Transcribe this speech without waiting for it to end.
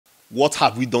What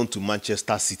have we done to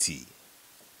Manchester City?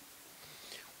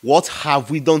 What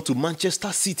have we done to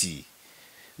Manchester City?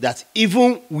 That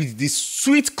even with the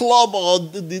sweet club or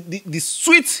the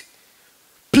sweet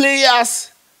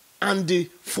players and the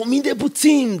formidable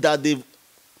team that they've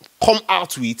come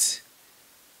out with,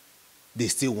 they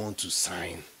still want to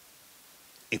sign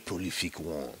a prolific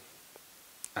one.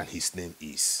 And his name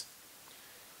is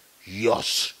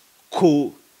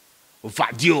Josko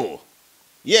Gvardiol.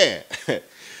 Yeah.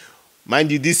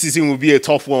 Mind you, this season will be a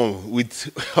tough one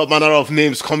with a manner of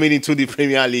names coming into the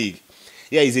Premier League.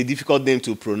 Yeah, it's a difficult name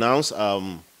to pronounce.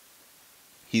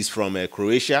 He's from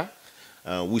Croatia.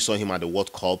 We saw him at the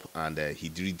World Cup and he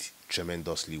did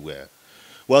tremendously well.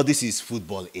 Well, this is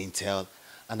Football Intel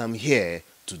and I'm here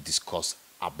to discuss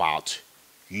about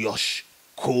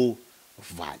Josko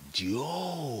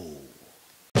Gvardiol.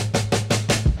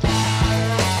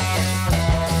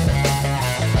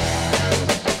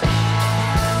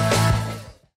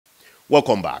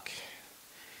 Welcome back.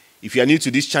 If you are new to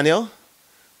this channel,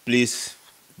 please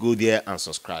go there and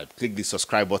subscribe. Click the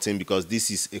subscribe button because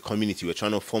this is a community. We're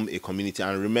trying to form a community.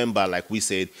 And remember, like we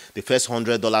said, the first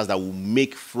 $100 that we'll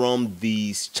make from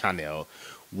this channel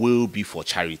will be for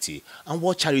charity. And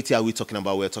what charity are we talking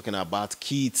about? We're talking about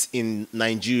kids in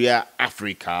Nigeria,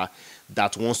 Africa,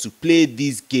 that wants to play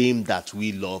this game that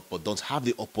we love but don't have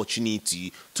the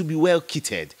opportunity to be well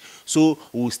kitted. So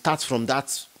we'll start from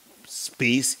that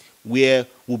space where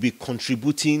we'll be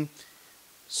contributing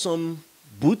some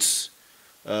boots,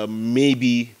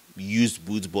 maybe used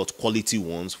boots, but quality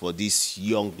ones for these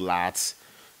young lads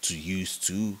to use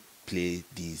to play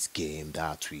this game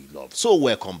that we love. So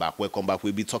welcome back. Welcome back.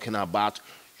 We'll be talking about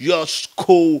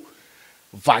Josko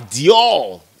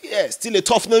Gvardiol. Yeah, still a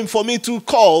tough name for me to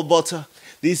call, but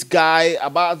this guy,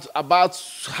 about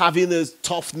having a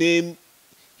tough name,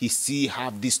 he still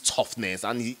have this toughness,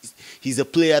 and he's a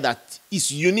player that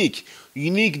is unique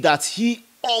that he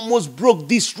almost broke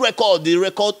this record, the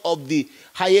record of the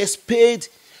highest paid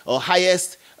or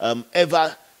highest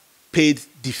ever paid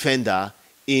defender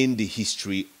in the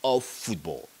history of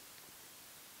football.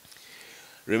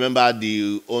 Remember,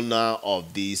 the owner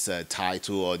of this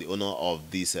title or the owner of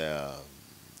this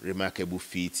remarkable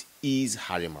feat is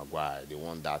Harry Maguire, the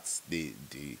one that's the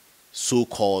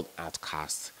so-called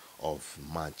outcast of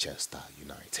Manchester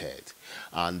United.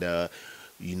 And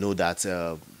you know that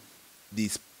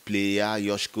this player,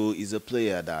 Josko, is a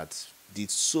player that did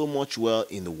so much well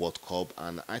in the World Cup.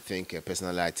 And I think,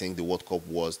 personally, I think the World Cup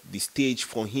was the stage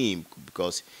for him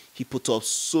because he put up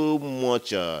so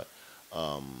much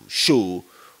show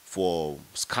for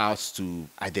scouts to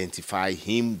identify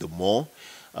him the more.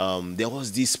 There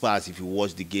was this part, if you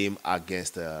watch the game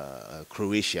against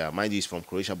Croatia, mind you, he's from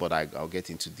Croatia, but I'll get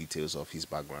into details of his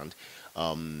background.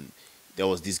 There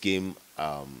was this game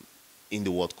in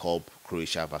the World Cup,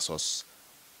 Croatia versus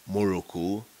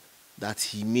Morocco, that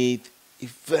he made a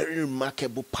very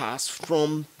remarkable pass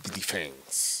from the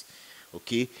defense.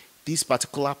 Okay, this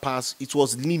particular pass, it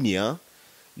was linear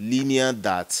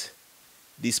that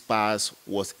this pass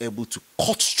was able to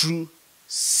cut through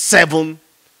 7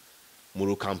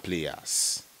 Moroccan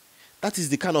players. That is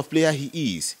the kind of player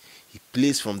he is. He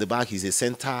plays from the back. He's a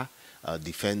center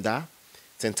defender,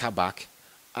 center back,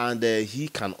 and he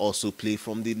can also play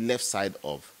from the left side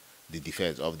of the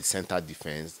defense, of the center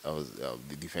defense, of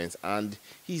the defense. And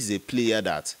he's a player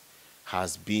that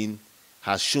has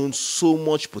shown so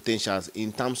much potential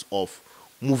in terms of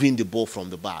moving the ball from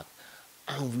the back.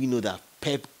 And we know that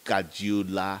Pep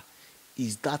Guardiola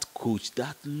is that coach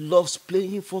that loves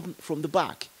playing from the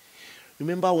back.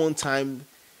 Remember one time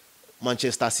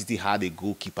Manchester City had a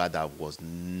goalkeeper that was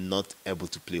not able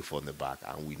to play from the back,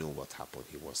 and we know what happened.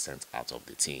 He was sent out of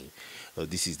the team.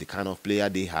 This is the kind of player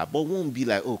they have. But won't be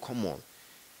like, oh, come on.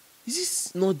 Is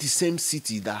this not the same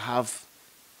City that have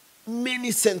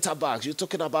many centre-backs? You're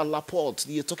talking about Laporte.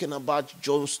 You're talking about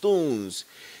John Stones.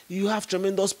 You have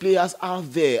tremendous players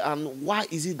out there. And why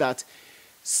is it that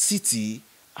City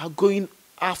are going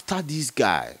after this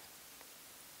guy?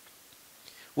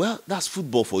 Well, that's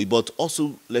football for you, but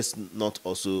also let's not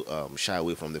also shy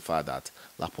away from the fact that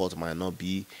Laporte might not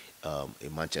be a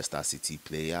Manchester City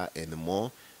player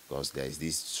anymore because there is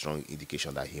this strong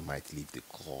indication that he might leave the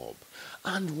club.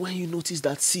 And when you notice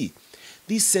that, see,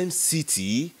 this same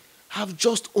City have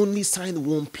just only signed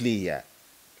one player,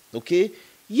 okay?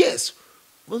 Yes,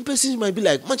 one person might be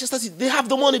like, Manchester City, they have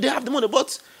the money,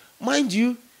 but mind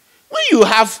you, when you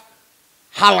have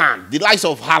Haaland, the likes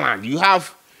of Haaland, you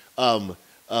have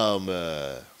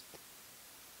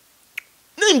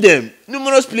name them,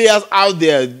 numerous players out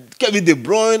there, Kevin De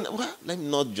Bruyne. Well, let me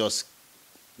not just,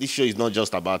 this show is not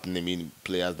just about naming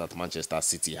players that Manchester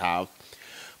City have,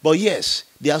 But yes,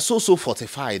 they are so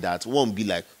fortified that one be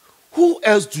like, who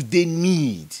else do they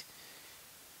need?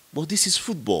 But this is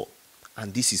football,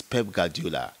 and this is Pep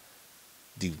Guardiola,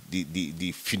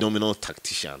 the phenomenal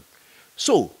tactician.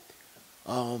 So,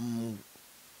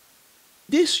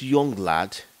 this young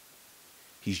lad,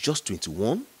 he's just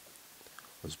 21,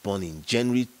 was born in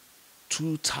January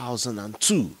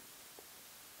 2002.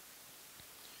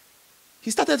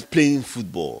 He started playing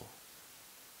football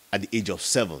at the age of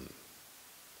 7.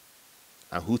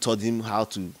 And who taught him how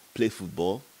to play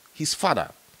football? His father,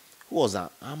 who was an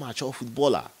amateur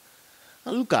footballer.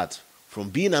 And look at, from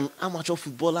being an amateur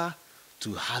footballer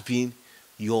to having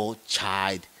your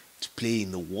child to play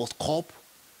in the World Cup,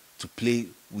 to play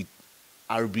with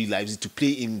RB Leipzig, to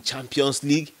play in Champions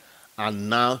League, and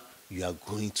now you are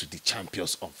going to the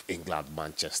champions of England,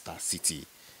 Manchester City.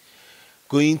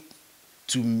 Going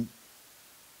to,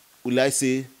 will I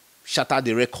say, shatter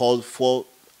the record for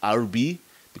RB,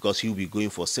 because he'll be going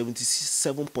for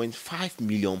 £77.5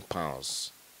 million.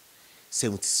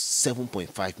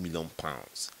 £77.5 million.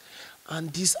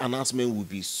 And this announcement will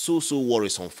be so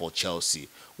worrisome for Chelsea.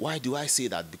 Why do I say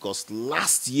that? Because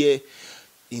last year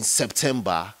in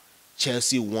September,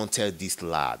 Chelsea wanted this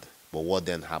lad. But what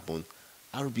then happened?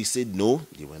 RB said no,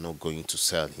 they were not going to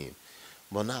sell him.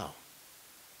 But now,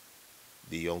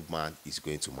 the young man is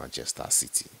going to Manchester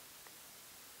City.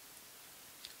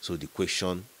 So the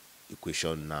question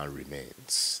now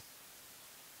remains.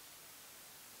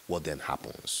 What then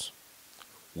happens?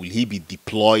 Will he be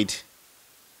deployed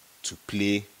to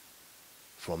play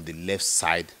from the left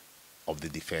side of the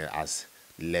defense as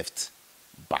left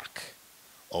back?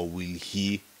 Or will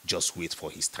he just wait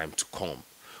for his time to come?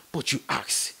 But you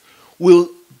ask, will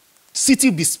City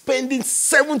be spending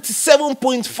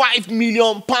 £77.5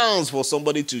 million for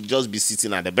somebody to just be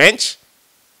sitting at the bench?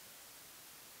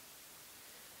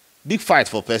 Big fight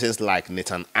for persons like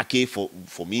Nathan Ake.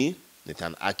 For me,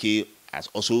 Nathan Ake has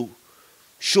also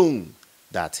shown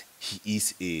that he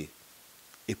is a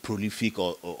prolific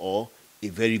or a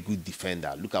very good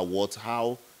defender. Look at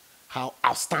how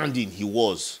outstanding he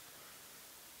was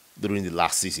during the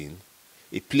last season.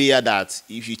 A player that,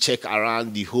 if you check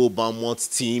around the whole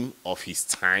Bournemouth team of his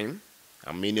time,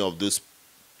 and many of the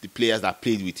players that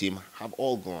played with him have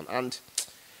all gone. And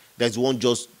there's one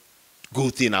just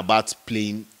good thing about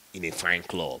playing in a fine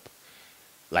club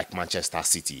like Manchester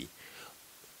City.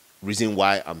 Reason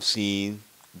why I'm seeing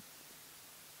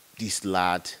this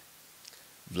lad,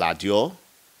 Gvardiol,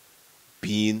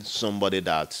 being somebody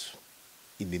that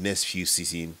in the next few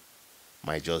seasons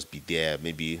might just be there,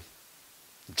 maybe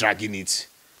dragging it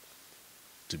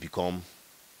to become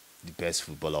the best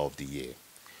footballer of the year.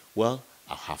 Well,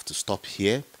 I'll have to stop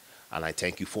here, and I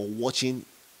thank you for watching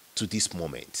to this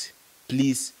moment.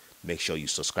 Please make sure you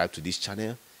subscribe to this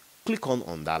channel. Click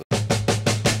on that